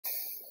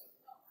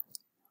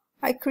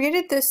I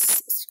created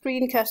this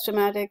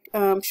screencast-o-matic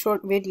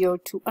short video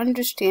to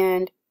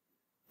understand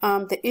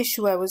the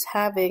issue I was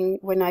having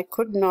when I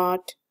could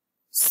not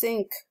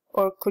sync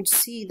or could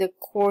see the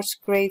course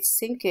grades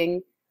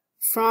syncing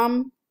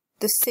from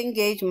the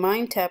Cengage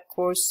Mindtap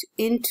course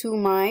into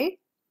my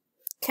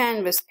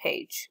Canvas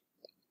page.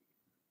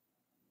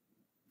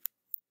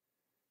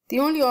 The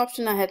only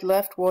option I had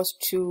left was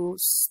to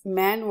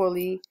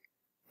manually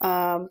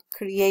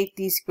create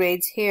these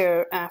grades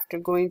here after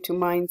going to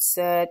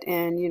Mindset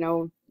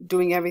and,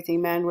 doing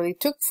everything manually. It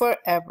took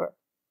forever.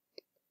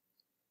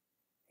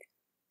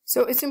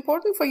 So it's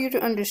important for you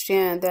to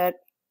understand that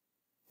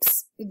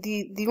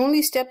the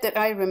only step that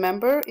I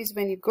remember is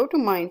when you go to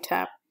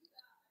Mindtap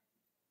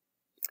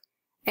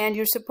and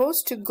you're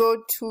supposed to go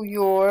to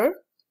your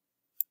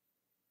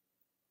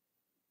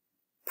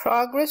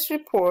progress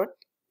report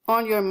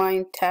on your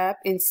Mindtap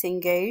in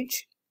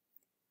Cengage.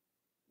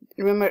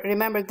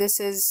 Remember, this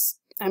is,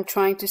 I'm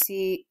trying to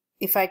see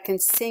if I can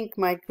sync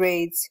my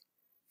grades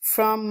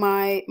from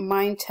my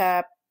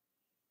Mindtap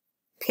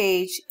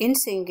page in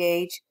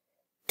Cengage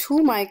to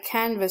my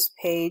Canvas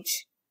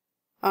page,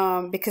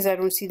 because I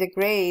don't see the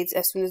grades.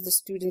 As soon as the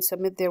students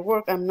submit their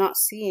work, I'm not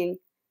seeing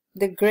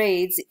the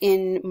grades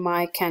in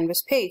my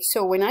Canvas page.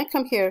 So when I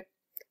come here,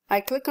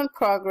 I click on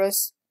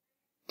progress,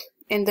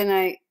 and then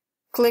I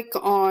click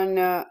on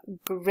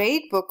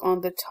gradebook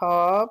on the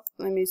top.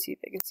 Let me see if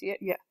I can see it.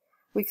 Yeah.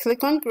 We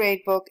click on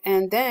gradebook,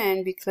 and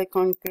then we click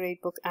on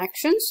gradebook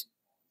actions,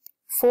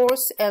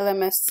 force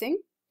LMS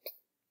sync,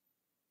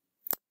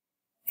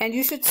 and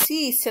you should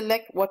see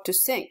select what to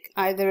sync.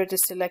 Either it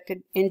is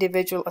selected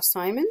individual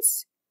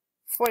assignments,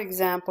 for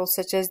example,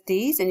 such as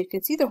these, and you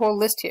can see the whole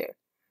list here.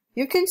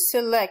 You can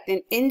select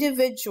an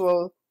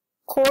individual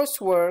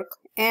coursework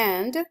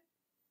and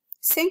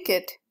sync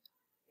it,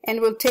 and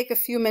it will take a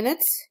few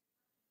minutes,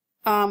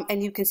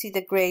 and you can see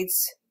the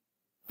grades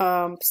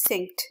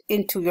synced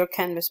into your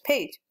Canvas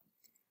page.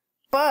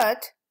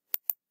 But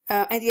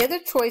and the other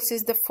choice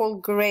is the full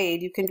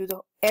grade. You can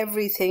do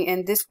everything,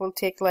 and this will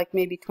take like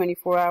maybe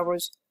 24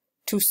 hours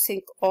to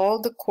sync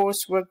all the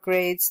coursework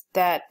grades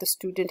that the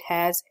student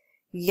has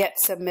yet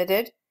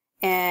submitted,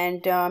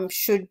 and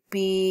should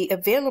be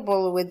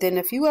available within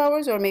a few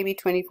hours or maybe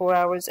 24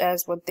 hours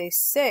as what they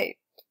say.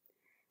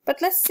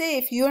 But let's say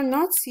if you're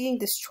not seeing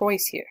this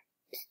choice here,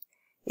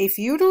 if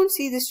you don't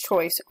see this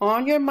choice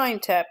on your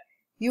Mindtap,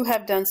 you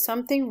have done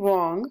something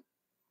wrong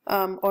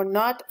or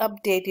not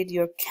updated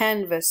your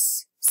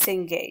Canvas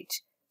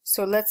Cengage.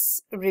 So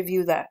let's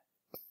review that.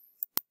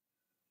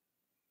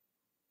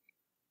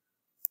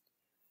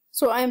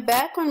 So I'm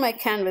back on my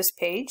Canvas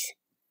page,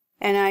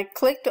 and I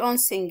clicked on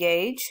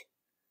Cengage,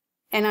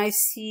 and I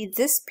see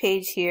this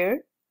page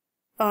here,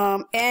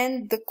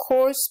 and the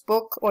course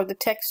book or the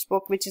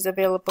textbook which is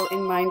available in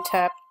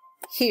Mindtap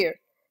here.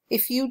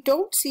 If you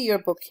don't see your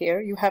book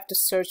here, you have to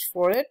search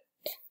for it.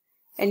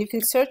 And you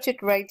can search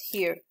it right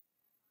here.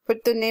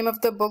 Put the name of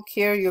the book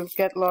here. You'll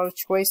get a lot of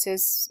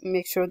choices.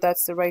 Make sure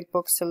that's the right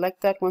book.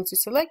 Select that. Once you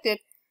select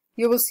it,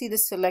 you will see the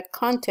select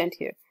content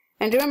here.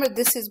 And remember,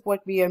 this is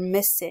what we are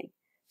missing.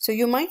 So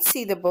you might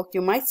see the book,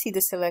 you might see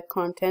the select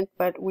content,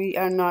 but we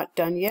are not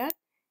done yet.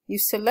 You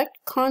select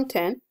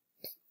content.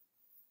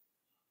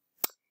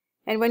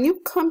 And when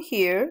you come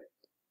here,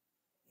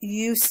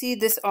 you see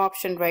this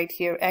option right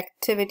here,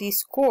 activity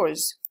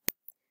scores.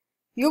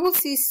 You will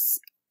see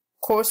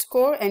course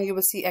score, and you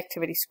will see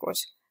activity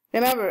scores.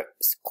 Remember,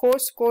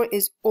 course score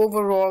is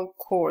overall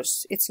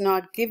course. It's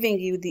not giving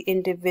you the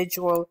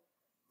individual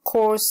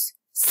course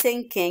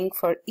syncing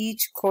for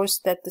each course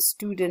that the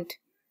student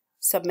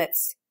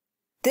submits.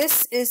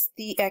 This is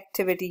the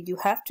activity you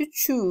have to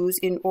choose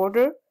in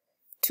order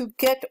to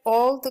get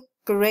all the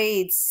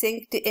grades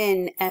synced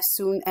in as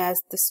soon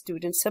as the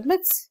student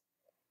submits.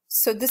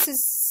 So this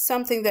is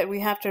something that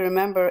we have to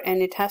remember,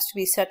 and it has to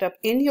be set up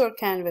in your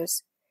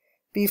Canvas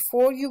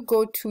before you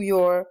go to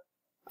your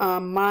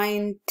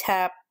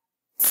Mindtap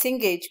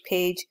Cengage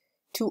page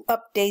to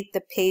update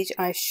the page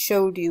I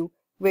showed you,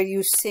 where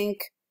you sync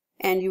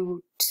and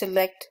you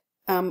select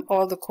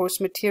all the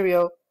course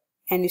material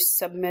and you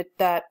submit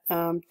that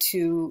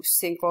to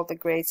sync all the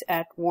grades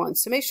at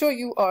once. So make sure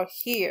you are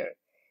here.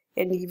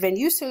 And when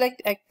you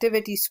select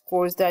activity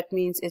scores, that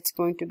means it's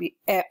going to be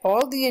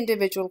all the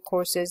individual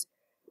courses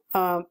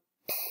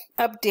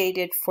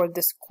updated for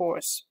this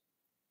course.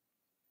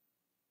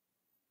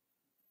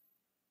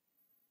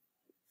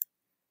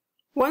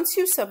 Once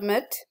you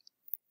submit,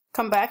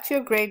 come back to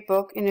your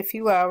gradebook in a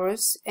few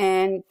hours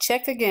and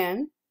check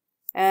again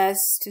as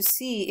to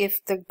see if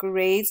the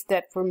grades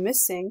that were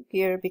missing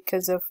here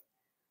because of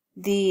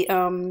the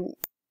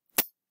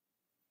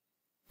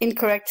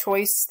incorrect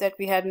choice that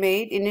we had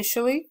made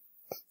initially,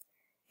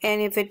 and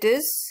if it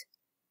is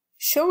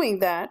showing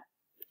that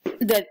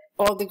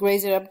all the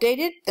grades are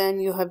updated, then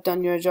you have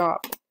done your job.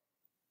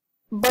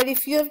 But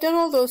if you have done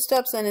all those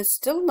steps and it's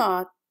still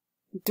not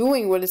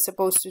doing what it's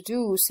supposed to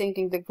do,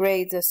 syncing the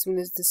grades as soon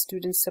as the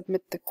students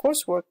submit the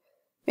coursework,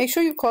 make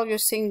sure you call your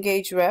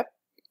Cengage rep,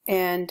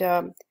 and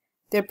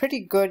they're pretty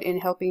good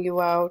in helping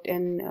you out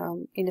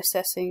and in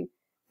assessing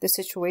the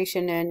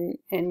situation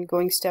and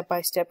going step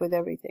by step with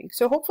everything.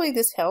 So hopefully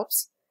this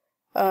helps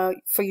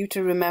for you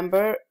to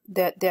remember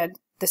that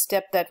the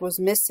step that was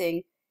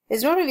missing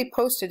is not really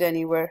posted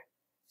anywhere.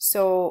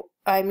 So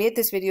I made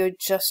this video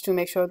just to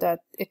make sure that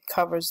it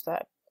covers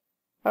that.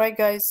 Alright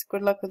guys,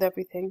 good luck with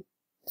everything.